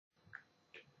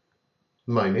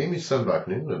My name is Sam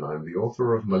Vaknin, and I'm the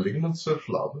author of Malignant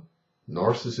Self-Love,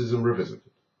 Narcissism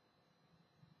Revisited.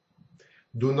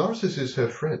 Do narcissists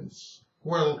have friends?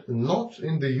 Well, not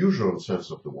in the usual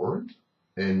sense of the word,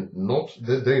 and not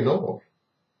that they know of.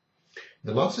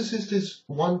 The narcissist is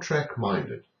one-track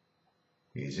minded.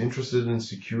 He is interested in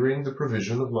securing the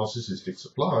provision of narcissistic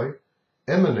supply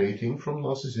emanating from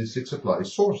narcissistic supply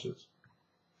sources.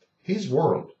 His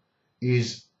world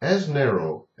is as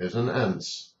narrow as an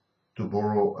ant's, to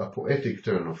borrow a poetic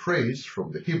turn of phrase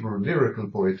from the Hebrew lyrical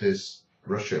poetess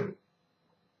Rachel.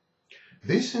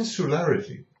 This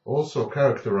insularity also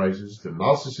characterizes the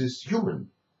narcissist's human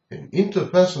and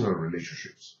interpersonal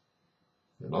relationships.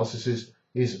 The narcissist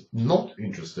is not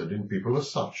interested in people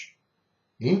as such.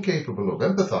 Incapable of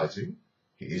empathizing,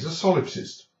 he is a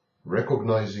solipsist,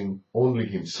 recognizing only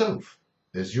himself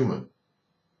as human.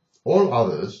 All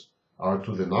others are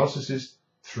to the narcissist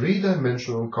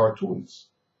three-dimensional cartoons,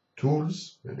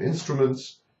 tools and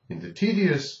instruments in the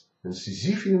tedious and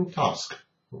Sisyphean task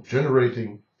of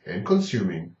generating and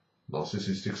consuming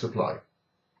narcissistic supply.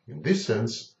 In this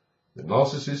sense, the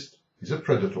narcissist is a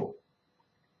predator.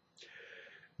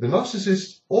 The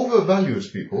narcissist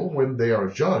overvalues people when they are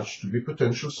judged to be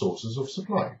potential sources of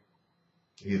supply.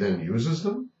 He then uses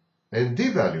them and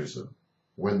devalues them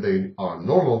when they are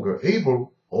no longer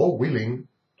able or willing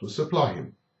to supply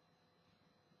him.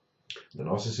 The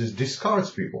narcissist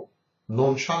discards people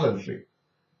nonchalantly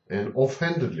and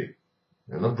offhandedly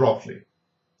and abruptly.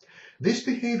 This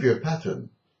behavior pattern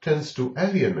tends to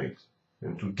alienate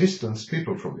and to distance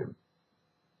people from him.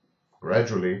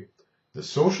 Gradually, the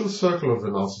social circle of the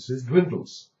narcissist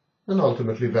dwindles and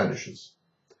ultimately vanishes.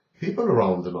 People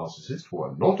around the narcissist who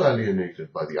are not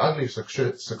alienated by the ugly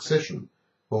succession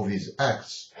of his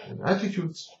acts and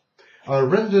attitudes are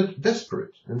rendered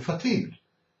desperate and fatigued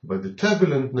by the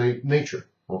turbulent nature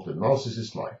of the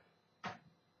narcissist's life.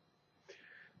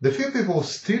 The few people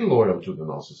still loyal to the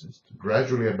narcissist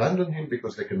gradually abandon him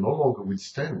because they can no longer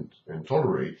withstand and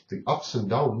tolerate the ups and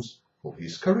downs of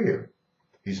his career,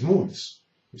 his moods,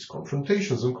 his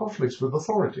confrontations and conflicts with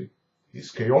authority,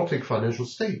 his chaotic financial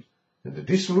state, and the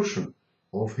dissolution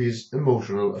of his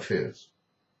emotional affairs.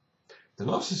 The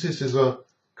narcissist is a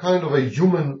kind of a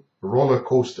human roller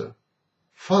coaster,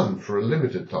 fun for a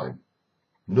limited time,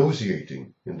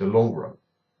 nauseating in the long run.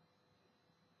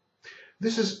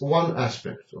 This is one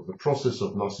aspect of the process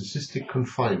of narcissistic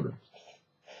confinement.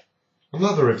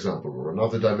 Another example or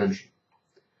another dimension.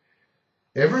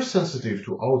 Ever sensitive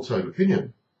to outside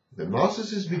opinion, the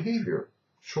narcissist's behavior,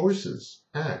 choices,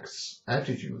 acts,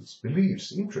 attitudes,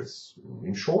 beliefs, interests,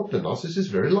 in short, the narcissist's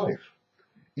very life,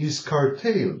 is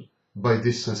curtailed by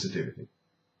this sensitivity.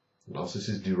 The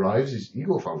narcissist derives his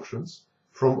ego functions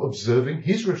from observing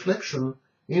his reflection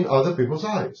in other people's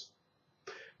eyes.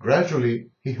 Gradually,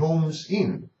 he homes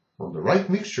in on the right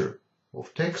mixture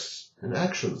of texts and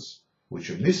actions which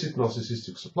elicit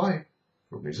narcissistic supply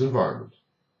from his environment.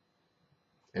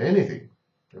 Anything,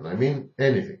 and I mean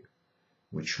anything,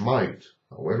 which might,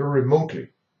 however remotely,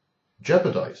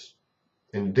 jeopardize,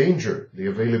 endanger the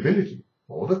availability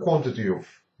or the quantity of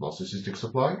narcissistic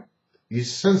supply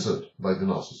is censored by the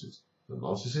narcissist. The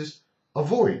narcissist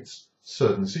avoids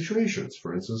certain situations,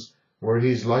 for instance, where he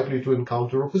is likely to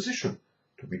encounter opposition,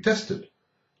 to be tested,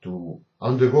 to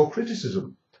undergo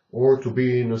criticism, or to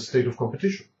be in a state of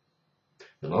competition.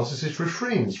 The narcissist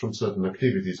refrains from certain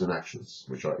activities and actions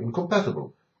which are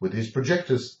incompatible with his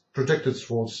projected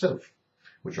false self,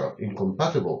 which are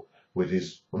incompatible with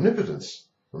his omnipotence,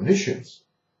 omniscience,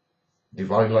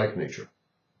 divine-like nature.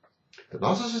 The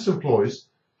narcissist employs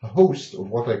a host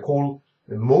of what I call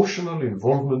emotional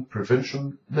involvement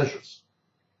prevention measures.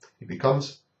 He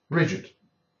becomes rigid,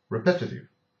 repetitive,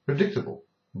 predictable,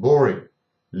 boring,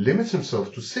 limits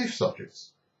himself to safe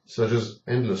subjects, such as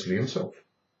endlessly himself,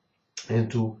 and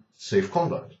to safe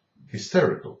conduct,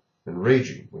 hysterical and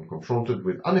raging when confronted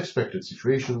with unexpected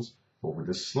situations or with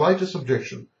the slightest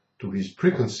objection to his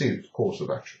preconceived course of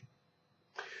action.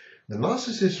 The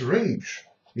narcissist's rage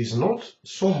is not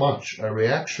so much a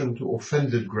reaction to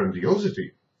offended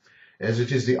grandiosity as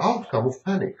it is the outcome of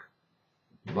panic.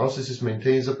 The narcissist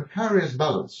maintains a precarious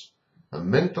balance, a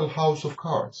mental house of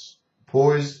cards,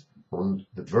 poised on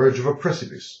the verge of a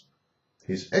precipice.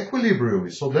 His equilibrium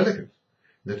is so delicate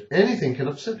that anything can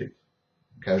upset it.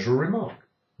 A casual remark,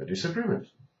 a disagreement,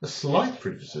 a slight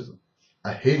criticism,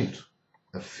 a hint,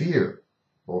 a fear,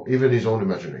 or even his own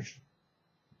imagination.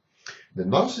 The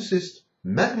narcissist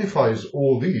magnifies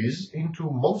all these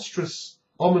into monstrous,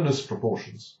 ominous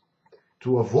proportions.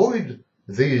 To avoid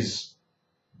these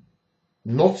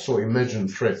not so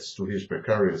imagined threats to his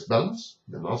precarious balance,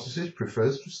 the narcissist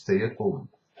prefers to stay at home.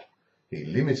 He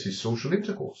limits his social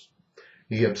intercourse.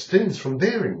 He abstains from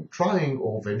daring, trying,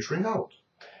 or venturing out.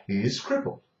 He is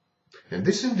crippled. And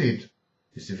this indeed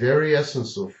is the very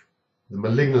essence of the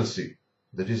malignancy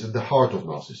that is at the heart of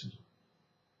narcissism,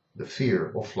 the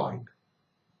fear of flying.